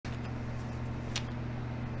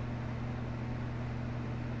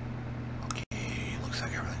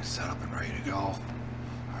ready to go. All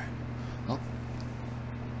right. Oh.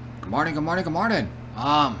 Good morning, good morning, good morning.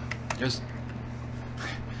 Just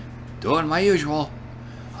doing my usual.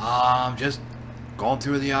 Just going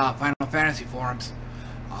through the Final Fantasy forums.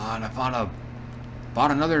 And I found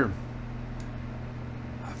another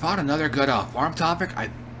good forum topic.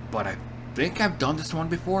 But I think I've done this one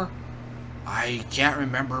before. I can't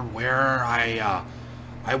remember where I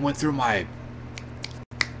went through all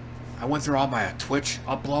my Twitch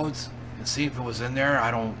uploads and see if it was in there.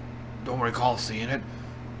 I don't recall seeing it,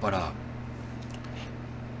 but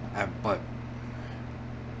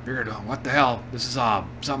figured, what the hell? This is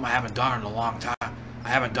something I haven't done in a long time. I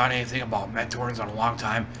haven't done anything about mentors in a long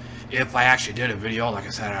time. If I actually did a video, like I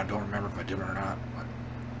said, I don't remember if I did it or not. But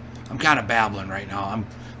I'm kind of babbling right now. I'm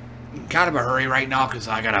in kind of a hurry right now because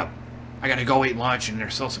I gotta go eat lunch and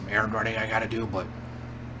there's still some errand running I gotta do, but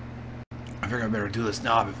I figure I better do this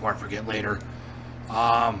now before I forget later.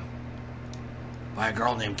 By a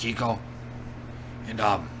girl named Kiko.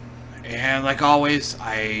 And like always,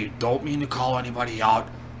 I don't mean to call anybody out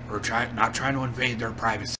or not trying to invade their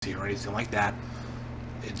privacy or anything like that.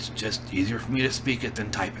 It's just easier for me to speak it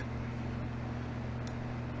than type it.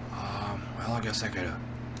 Well, I guess I could.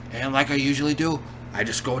 And like I usually do, I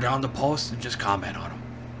just go down the posts and just comment on them.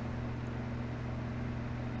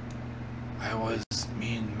 I was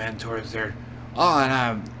mean mentors there. Oh,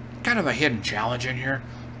 and kind of a hidden challenge in here.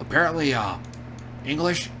 Apparently,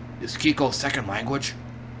 English is Kiko's second language.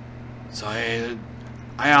 So I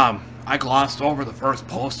glossed over the first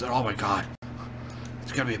post and oh my god,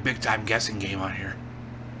 it's gonna be a big time guessing game on here.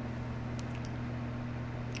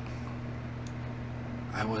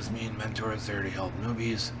 I was mean mentors there to help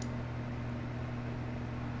newbies.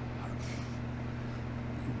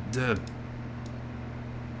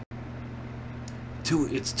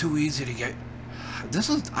 It's too easy to get.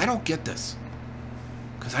 I don't get this.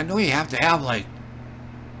 Because I know you have to have like,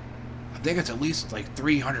 I think it's at least like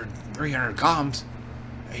 300 comms.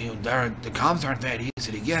 And the comms aren't that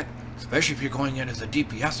easy to get, especially if you're going in as a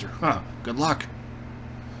DPSer. Huh, good luck.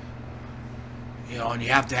 You know, and you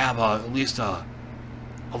have to have at least a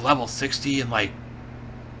level 60 in like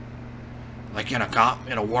in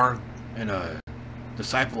a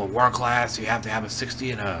Disciple of War class. You have to have a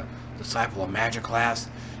 60 in a Disciple of Magic class,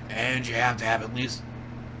 and you have to have at least,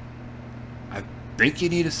 I think you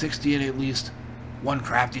need a 60 in at least one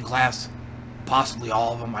crafting class, possibly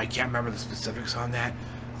all of them. I can't remember the specifics on that.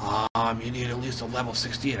 You need at least a level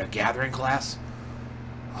 60 in a gathering class.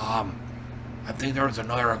 I think there was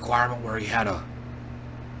another requirement where you had what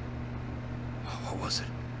was it?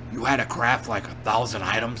 You had to craft like 1,000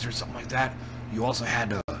 items or something like that. You also had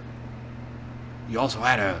to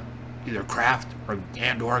either craft or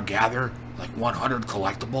gather like 100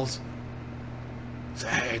 collectibles. So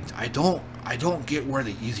I don't get where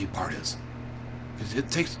the easy part is, because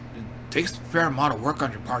it takes a fair amount of work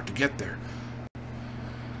on your part to get there.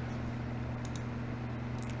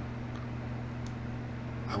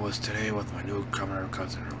 I was today with my newcomer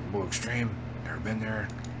cousin Schmoe Extreme. Never been there.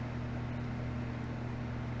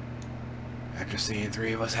 After seeing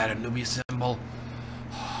 3 of us had a newbie symbol.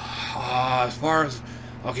 As far as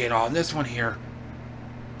okay, now on this one here,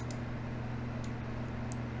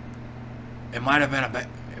 it might have been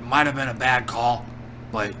a bad call,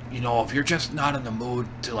 but you know, if you're just not in the mood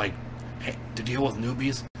to deal with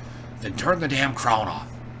newbies, then turn the damn crown off.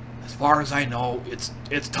 As far as I know, it's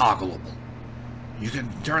toggleable. You can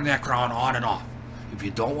turn that crown on and off. If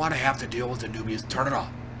you don't want to have to deal with the newbies, turn it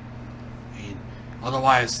off. I mean,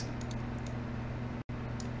 otherwise,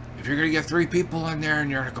 if you're gonna get 3 people in there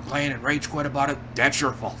and you're gonna complain and rage quit about it, that's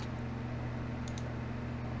your fault.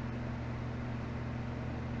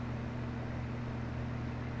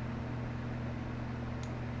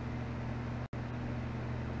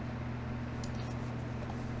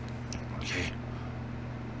 Okay.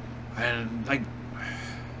 And like,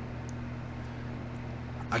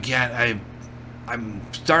 again, I'm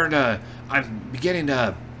beginning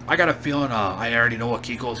to, I got a feeling I already know what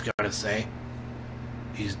Kiko's gonna say.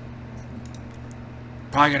 He's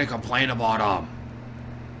probably gonna complain about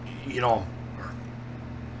you know,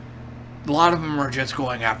 a lot of them are just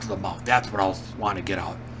going after the mouth. That's what I want to get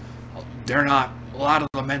out. They're not, a lot of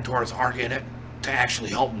the mentors aren't in it to actually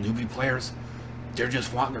help newbie players. They're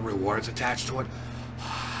just wanting the rewards attached to it.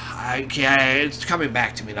 It's coming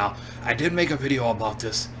back to me now. I did make a video about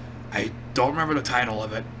this. I don't remember the title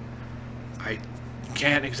of it. I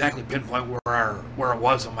can't exactly pinpoint where it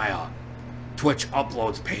was on my Twitch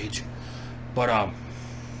uploads page, but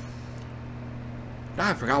now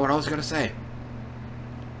I forgot what I was gonna say.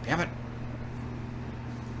 Damn it.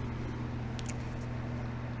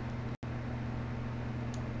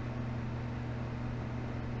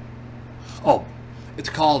 Oh, it's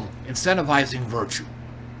called incentivizing virtue.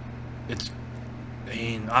 I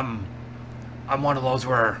mean, I'm one of those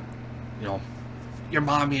where, you know, your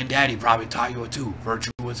mommy and daddy probably taught you it too. Virtue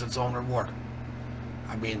is its own reward.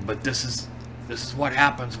 I mean, but this is what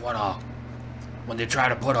happens when they try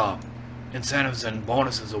to put incentives and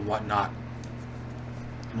bonuses and whatnot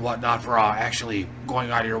for actually going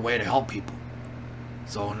out of your way to help people.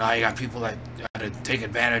 So now you got people that got to take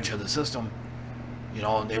advantage of the system. You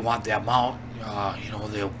know, they want the amount. You know,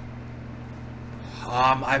 they'll.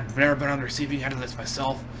 I've never been on the receiving end of this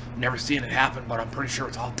myself. Never seen it happen, but I'm pretty sure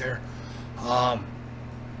it's out there.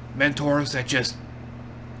 Mentors that just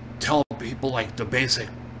tell people like the basic,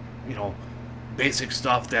 you know, basic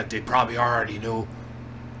stuff that they probably already knew.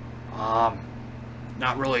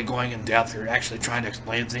 Not really going in depth or actually trying to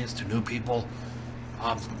explain things to new people.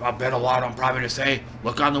 I bet a lot of them probably just say,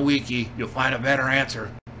 look on the wiki, you'll find a better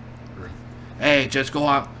answer. Or, hey, just go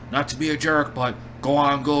on, not to be a jerk, but go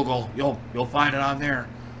on Google, you'll find it on there.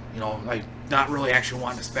 You know, like not really actually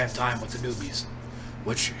wanting to spend time with the newbies,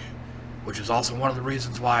 which is also one of the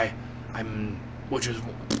reasons why which is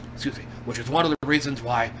one of the reasons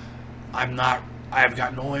why I've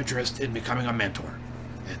got no interest in becoming a mentor.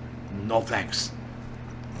 No thanks.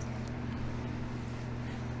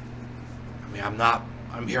 I mean,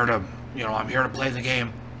 I'm here to play the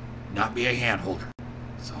game, not be a handholder.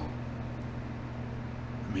 So,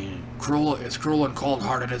 I mean, as cruel and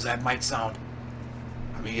cold-hearted as that might sound,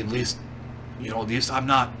 I mean, at least I'm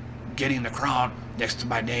not getting the crown next to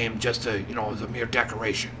my name just to, you know, as a mere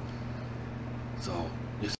decoration. So,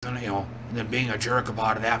 just, you know, and then being a jerk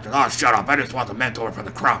about it after, oh, shut up, I just want the mentor for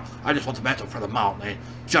the crown. I just want the mentor for the mount. Hey,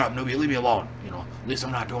 shut up, newbie, leave me alone. You know, at least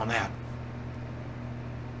I'm not doing that.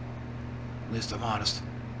 At least I'm honest.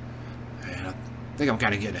 And I think I'm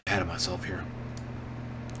kind of getting ahead of myself here.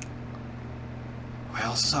 I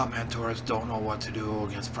also saw mentors don't know what to do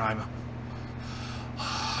against Prima.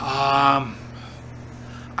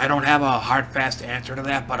 I don't have a hard, fast answer to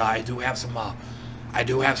that, but I do have some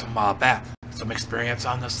experience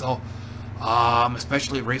on this though.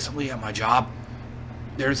 Especially recently at my job.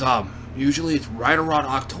 There's usually it's right around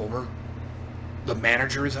October. The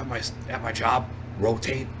managers at my job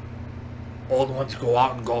rotate. Old ones go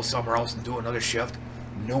out and go somewhere else and do another shift.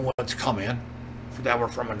 New ones come in that were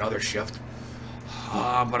from another shift.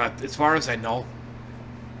 But as far as I know,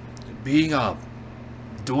 doing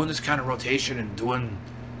this kind of rotation and doing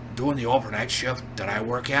the overnight shift that I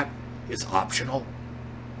work at is optional.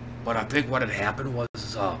 But I think what had happened was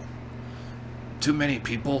too many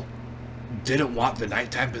people didn't want the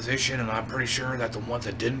nighttime position, and I'm pretty sure that the ones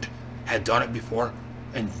that didn't had done it before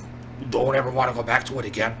and don't ever want to go back to it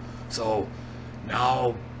again. So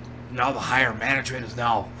now the higher management is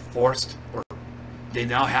now forced, or they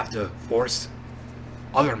now have to force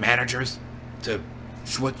other managers to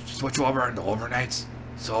switch over into overnights.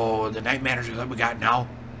 So the night managers that we got now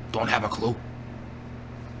don't have a clue.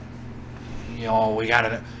 You know, we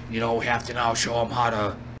have to now show them how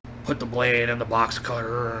to put the blade in the box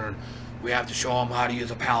cutter, and we have to show them how to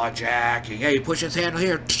use a pallet jack. Hey, you push this handle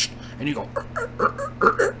here, and you go,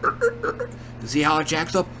 you see how it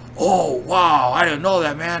jacks up? Oh, wow, I didn't know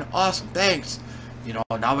that, man. Awesome, thanks. You know,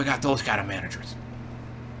 now we got those kind of managers.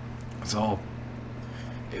 So,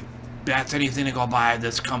 if that's anything to go by,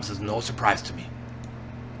 this comes as no surprise to me.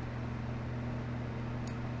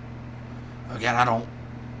 Again, I don't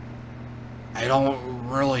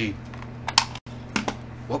really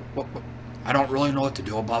know what to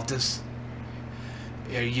do about this.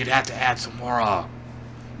 You'd have to add some more,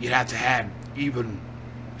 you'd have to add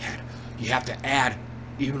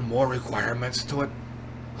even more requirements to it.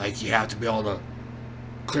 Like, you have to be able to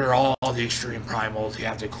clear all the extreme primals, you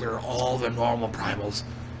have to clear all the normal primals,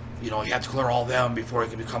 you know, you have to clear all them before you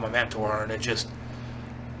can become a mentor, and it just,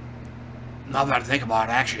 now that I think about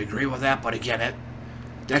it, I actually agree with that, but again,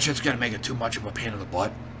 that's just going to make it too much of a pain in the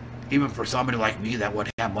butt. Even for somebody like me that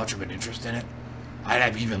wouldn't have much of an interest in it, I'd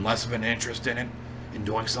have even less of an interest in it, in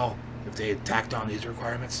doing so, if they had tacked on these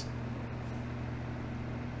requirements.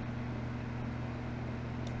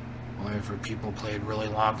 Well, for people played really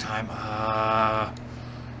long time,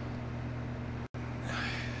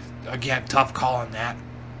 again, tough call on that.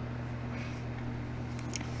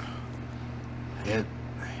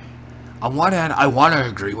 On one hand, I want to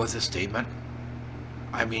agree with this statement.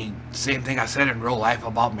 I mean, same thing I said in real life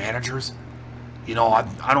about managers. You know,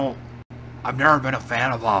 I've never been a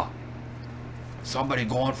fan of somebody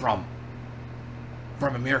going from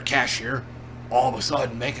a mere cashier all of a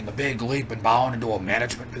sudden making the big leap and bound into a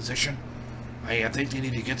management position. I think they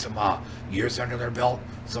need to get some years under their belt,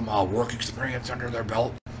 some work experience under their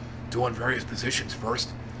belt, doing various positions first.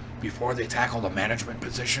 before they tackle the management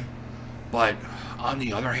position. But on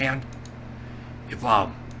the other hand,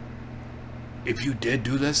 if you did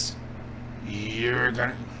do this, you're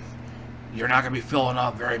not gonna be filling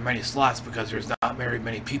up very many slots because there's not very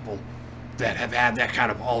many people that have had that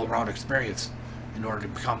kind of all-around experience in order to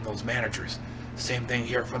become those managers. Same thing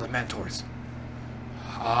here for the mentors.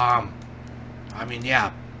 I mean,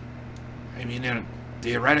 yeah. I mean,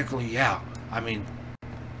 theoretically, yeah. I mean,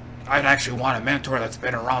 I'd actually want a mentor that's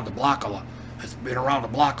been around the block a lot. Has been around the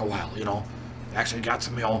block a while, you know. Actually got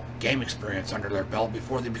some, you know, game experience under their belt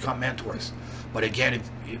before they become mentors. But again,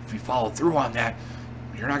 if you follow through on that,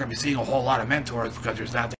 you're not going to be seeing a whole lot of mentors because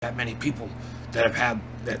there's not that many people that have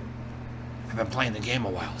been playing the game a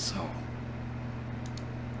while, so.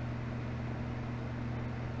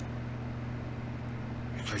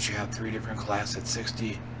 Because you have 3 different classes at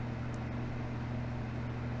 60.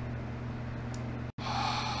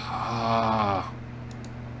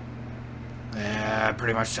 Yeah, I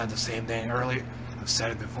pretty much said the same thing earlier. I've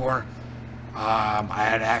said it before. I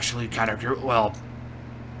had actually kind of, well,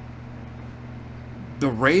 the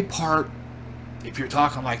raid part, if you're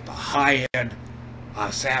talking like the high-end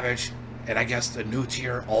Savage, and I guess the new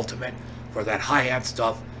tier Ultimate, for that high-end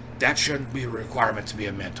stuff, that shouldn't be a requirement to be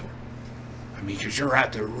a mentor. I mean, because you're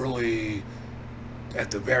at the really,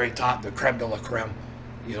 at the very top, the creme de la creme,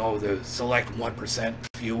 you know, the select 1%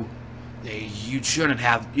 few. You shouldn't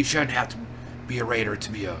have to be a raider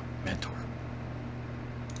to be a mentor.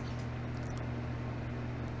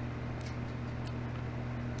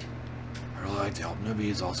 I really like to help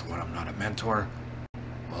newbies, also when I'm not a mentor.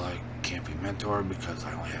 Well, I can't be mentored because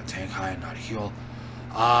I only have tank high and not a heal.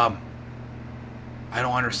 I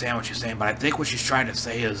don't understand what she's saying, but I think what she's trying to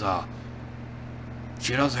say is,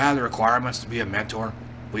 she doesn't have the requirements to be a mentor,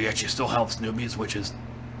 but yet she still helps newbies, which is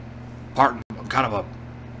kind of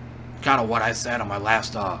what I said on my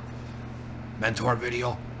last mentor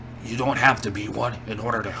video. You don't have to be one in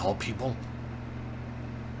order to help people.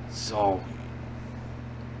 So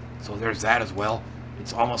there's that as well.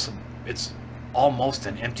 It's almost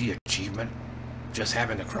an empty achievement just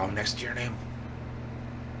having the crown next to your name.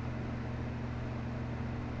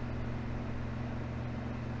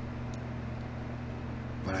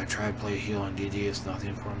 But I tried play heal on DD, it's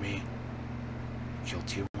nothing for me. Kill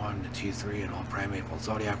T1 to T3 and all primate full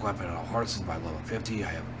Zodiac weapon and all horses by level 50. I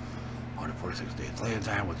have 146 days playing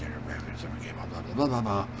time with the interactive summer game, blah blah blah blah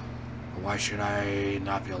blah. But why should I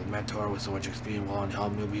not be able to mentor with so much XP and willing to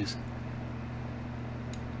help newbies?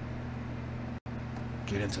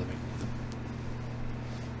 Get into me.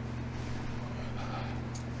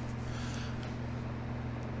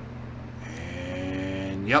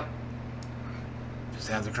 And yep. Just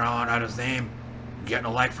have the crown on his name. Getting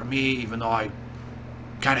a like from me, even though I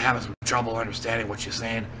kind of having some trouble understanding what she's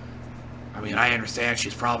saying. I mean, I understand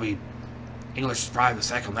she's probably, English is probably the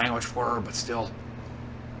second language for her, but still.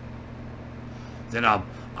 Then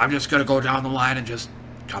I'm just going to go down the line and just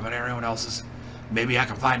comment on everyone else's. Maybe I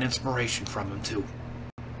can find inspiration from them too.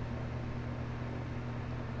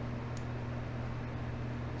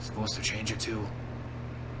 Supposed to change it too.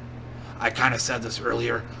 I kind of said this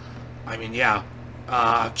earlier. I mean, yeah,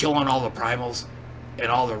 killing all the primals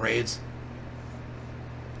and all the raids,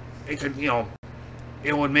 it could, you know,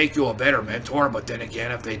 it would make you a better mentor, but then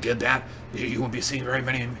again, if they did that, you wouldn't be seeing very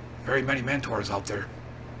many mentors out there.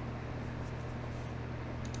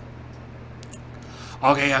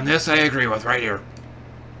 Okay, on this I agree with right here.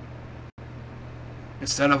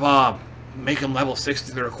 Instead of making level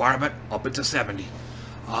 60 the requirement, up it to 70.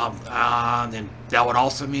 Then that would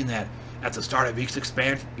also mean that at the start of each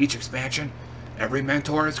expansion, every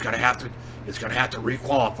mentor is gonna have to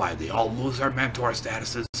requalify. They all lose their mentor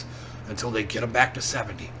statuses until they get them back to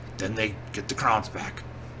 70. Then they get the crowns back.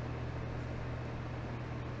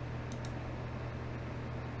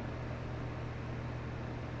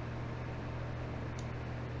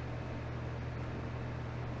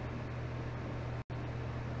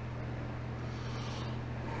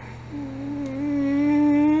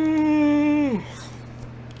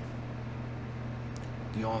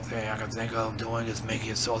 The only thing I can think of doing is making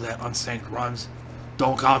it so that unsynced runs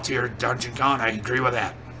don't count to your dungeon count. I agree with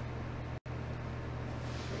that.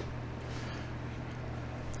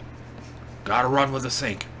 Gotta run with the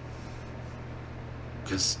sync.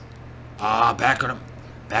 Because back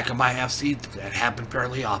in my FC, that happened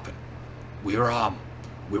fairly often. We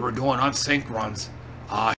were doing unsynced runs,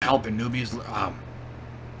 helping newbies.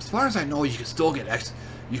 As far as I know, you can still get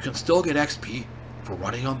XP for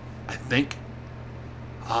running them, I think.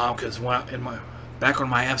 Because back when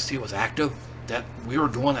my FC was active, that we were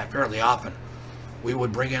doing that fairly often. We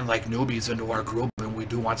would bring in like newbies into our group, and we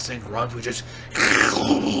do on sync runs. We just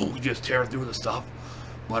tear through the stuff.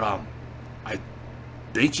 But I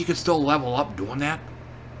think you can still level up doing that.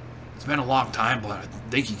 It's been a long time, but I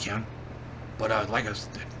think you can. But like I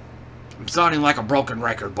said, I'm sounding like a broken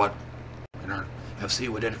record, but in our FC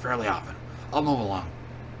we did it fairly often. I'll move along.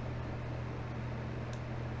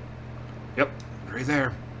 Yep, right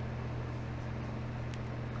there.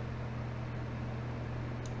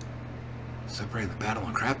 Separate the battle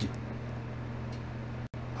and crafting.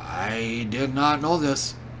 I did not know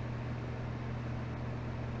this.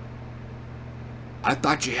 I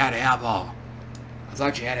thought you had to have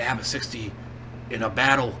a 60 in a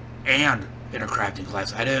battle and in a crafting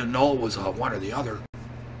class. I didn't know it was one or the other.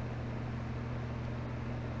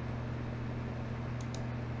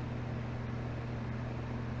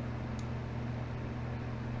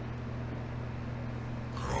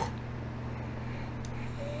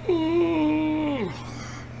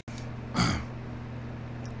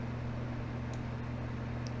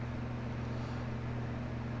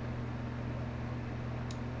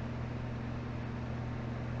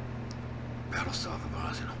 Battle stuff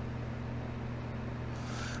about, you know.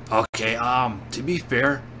 Okay, to be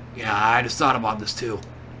fair, yeah, I just thought about this too.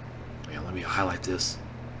 Yeah, let me highlight this.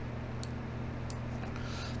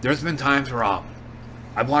 There's been times where I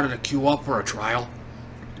wanted to queue up for a trial,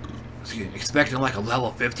 expecting like a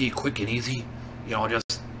level 50, quick and easy, you know,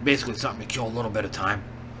 just basically something to kill a little bit of time.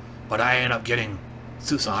 But I ended up getting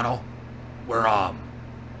Susano, where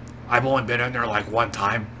I've only been in there like one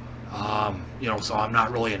time, you know, so I'm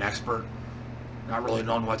not really an expert, not really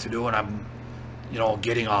knowing what to do, and I'm, you know,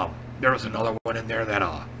 getting there was another one in there that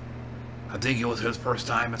I think it was his first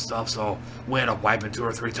time and stuff, so we ended up wiping 2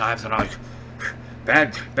 or 3 times, and I'm like,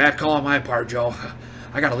 bad call on my part, Joe.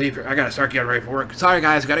 I gotta leave here. I gotta start getting ready for work. Sorry,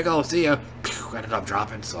 guys. Gotta go. See ya. Ended up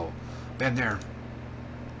dropping, so been there.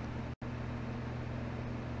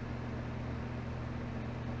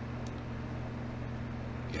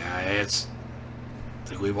 Yeah, I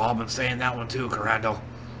think we've all been saying that one too, Corando.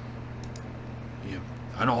 Yeah,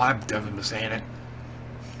 I know I've definitely been saying it.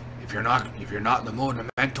 If you're not in the mood to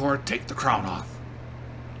mentor, take the crown off.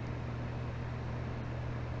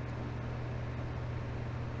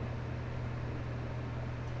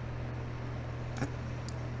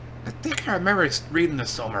 I think I remember reading this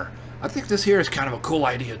somewhere. I think this here is kind of a cool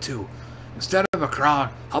idea too. Instead of a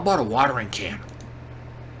crown, how about a watering can?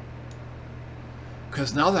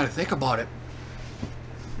 Because now that I think about it,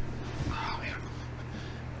 oh man,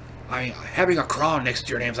 I mean, having a crown next to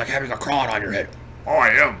your name is like having a crown on your head.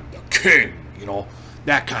 I am the king, you know,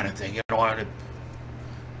 that kind of thing. You know, and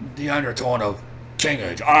the undertone of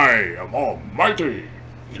kingage. I am almighty.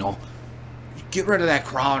 You know, get rid of that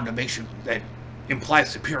crown to make sure that implies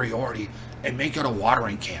superiority and make it a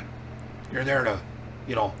watering can. You're there to,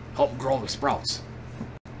 you know, help grow the sprouts.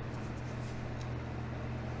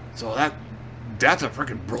 So that's a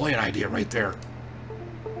freaking brilliant idea right there.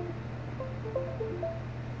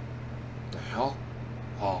 The hell?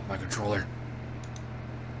 Oh, my controller.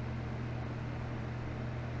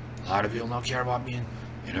 A lot of people don't care about me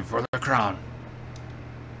in it for the crown.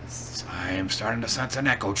 I am starting to sense an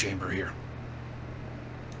echo chamber here.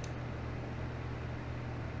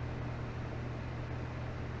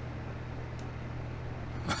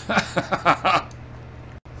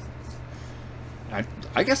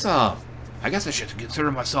 I guess I should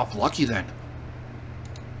consider myself lucky then,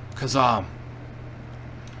 cause the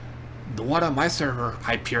one on my server,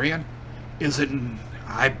 Hyperion, isn't.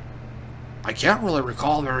 I can't really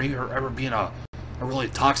recall there ever being a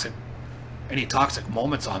really any toxic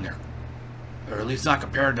moments on there, or at least not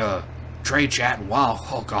compared to trade chat and WoW.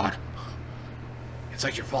 Oh god, it's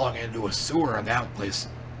like you're falling into a sewer in that place.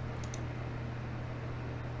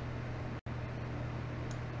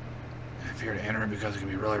 If you're to enter it because it can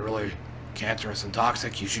be really, really cancerous and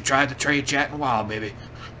toxic, you should try the trade chat and WoW, baby.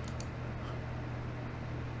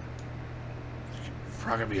 It's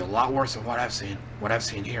probably gonna be a lot worse than what I've seen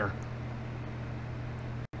here.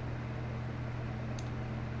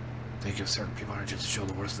 I think if certain people are just to show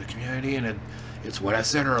the worst of the community, and it's what I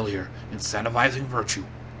said earlier, incentivizing virtue.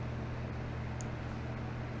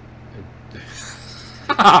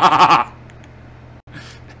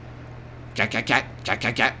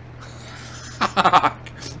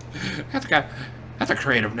 Cat. That's a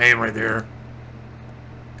creative name right there.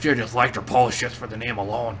 Should have just liked her post just for the name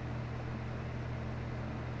alone.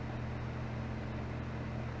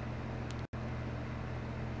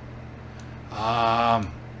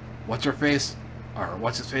 What's her face? Or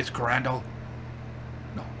what's his face? Corando?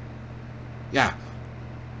 No. Yeah.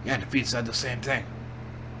 Yeah, Defeat said the same thing.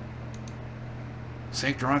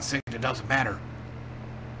 Synced or unsynced, it doesn't matter.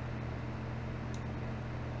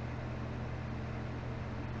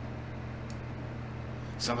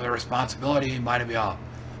 some of the responsibility might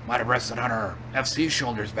have rested on our FC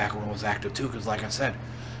shoulders back when it was active too. Because like I said,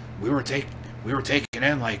 we were taking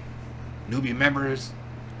in like newbie members,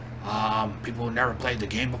 people who never played the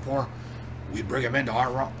game before. We bring them into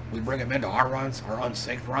our runs, our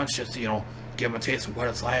unsynced runs, just to, you know, give them a taste of what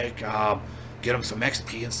it's like, get them some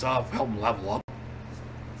XP and stuff, help them level up.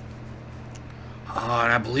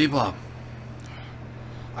 And I believe,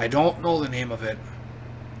 I don't know the name of it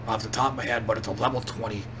off the top of my head, but it's a level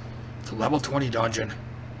 20. It's a level 20 dungeon.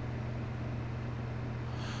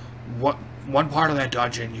 One part of that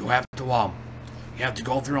dungeon, you have to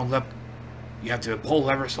go through and you have to pull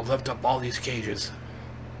levers to lift up all these cages.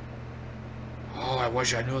 Oh, I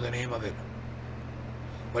wish I knew the name of it.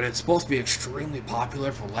 But it's supposed to be extremely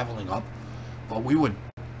popular for leveling up. But we would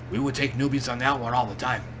take newbies on that one all the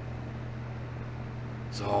time.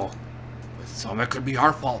 So some of it could be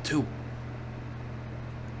our fault too.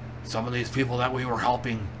 Some of these people that we were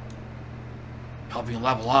helping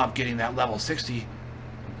level up, getting that level 60,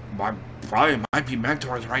 probably might be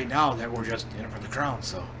mentors right now that were just in it for the crown.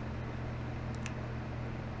 So.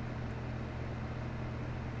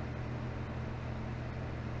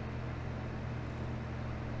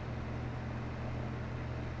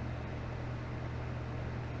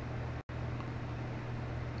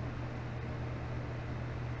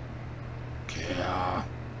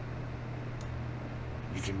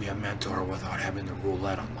 You can be a mentor without having the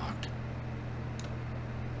roulette unlocked.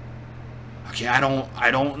 Okay, I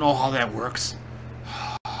don't know how that works.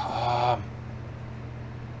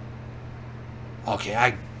 Okay,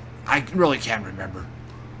 I really can't remember.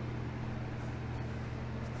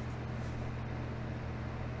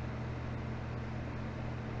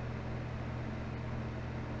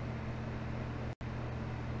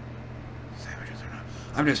 Sandwiches or not?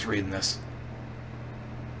 I'm just reading this.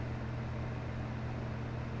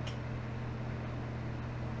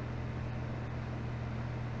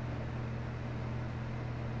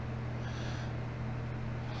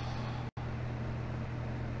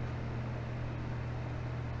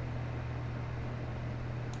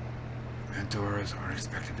 Mentors aren't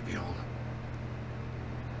expected to be old.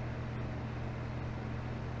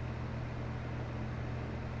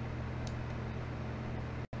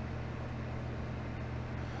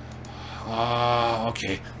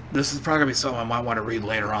 Okay. This is probably going to be something I might want to read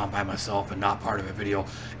later on by myself and not part of a video.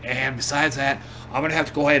 And besides that, I'm going to have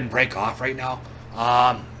to go ahead and break off right now.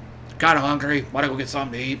 Kind of hungry. Want to go get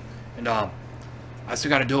something to eat. And I still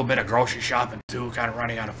got to do a bit of grocery shopping too. Kind of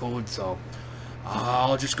running out of food. So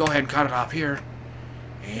I'll just go ahead and cut it off here.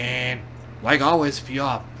 And like always, if you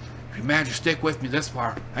manage to stick with me this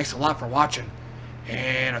far, thanks a lot for watching.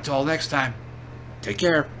 And until next time, take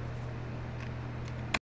care.